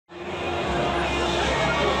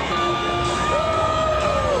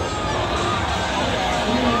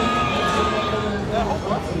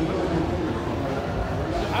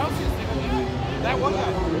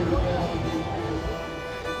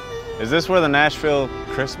Is this where the Nashville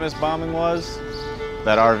Christmas bombing was?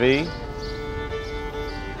 That RV?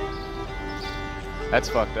 That's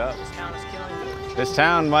fucked up. This town is killing me. This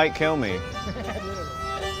town might kill me.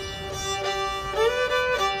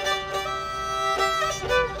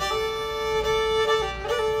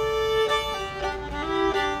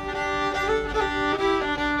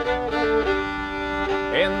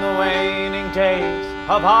 In the waning days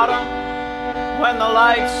of autumn, when the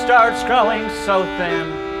light starts growing so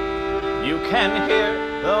thin, you can hear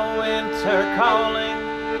the winter calling,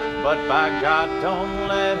 but by God, don't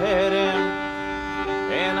let it in.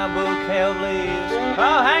 In a bouquet of leaves,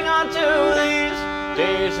 I'll hang on to these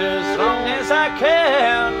days as long as I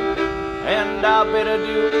can, and I'll bid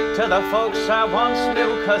adieu to the folks I once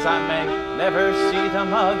knew, 'cause I may never see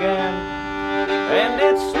them again. And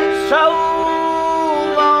it's so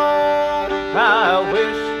long, I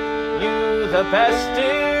wish you the best,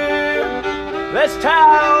 dear. This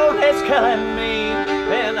town is killing me,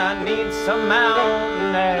 and I need some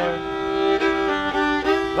mountain air.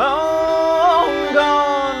 Long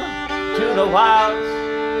gone to the wilds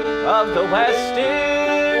of the West,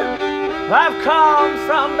 dear. I've come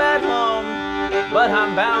from Bedlam, but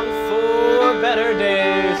I'm bound for better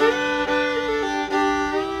days.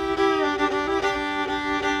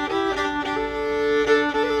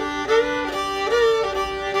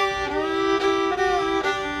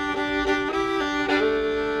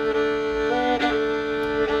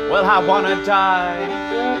 Well, I wanna die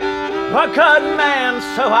a good man,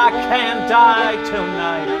 so I can't die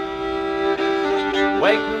tonight.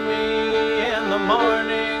 Wake me in the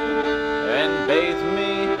morning and bathe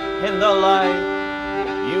me in the light.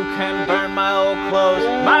 You can burn my old clothes,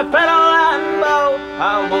 my fiddle and bow.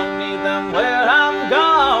 I won't need them where I'm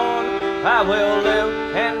gone. I will live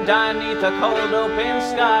and die neath the cold open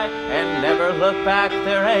sky and never look back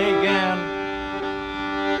there again.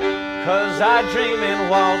 'Cause I dream in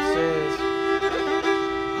waltzes,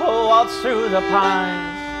 oh, waltz through the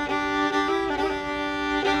pines,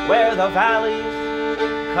 where the valleys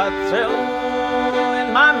cut through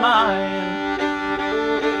in my mind.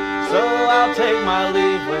 So I'll take my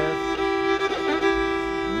leave with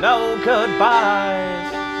no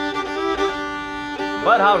goodbyes,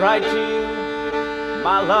 but I'll write to you,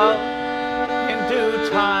 my love, in due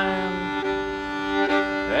time,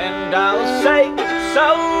 and I'll say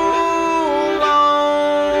so long.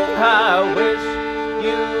 I wish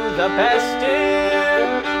you the best,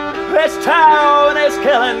 dear. This town is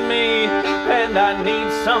killing me, and I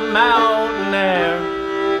need some mountain air.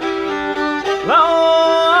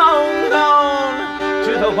 Long gone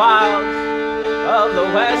to the wilds of the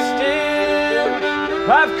West, dear.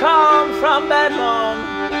 I've come from Bedlam,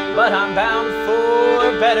 but I'm bound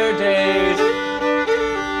for better days.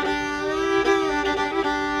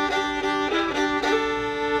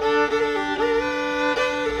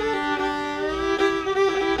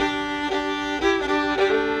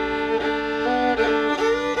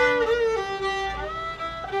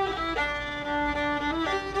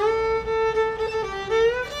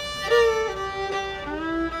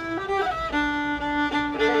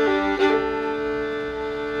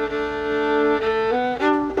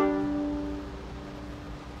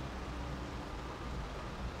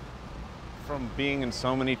 From being in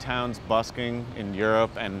so many towns busking in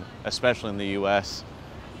Europe and especially in the US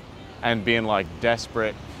and being like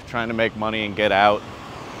desperate, trying to make money and get out,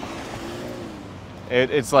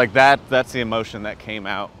 it's like that's the emotion that came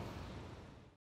out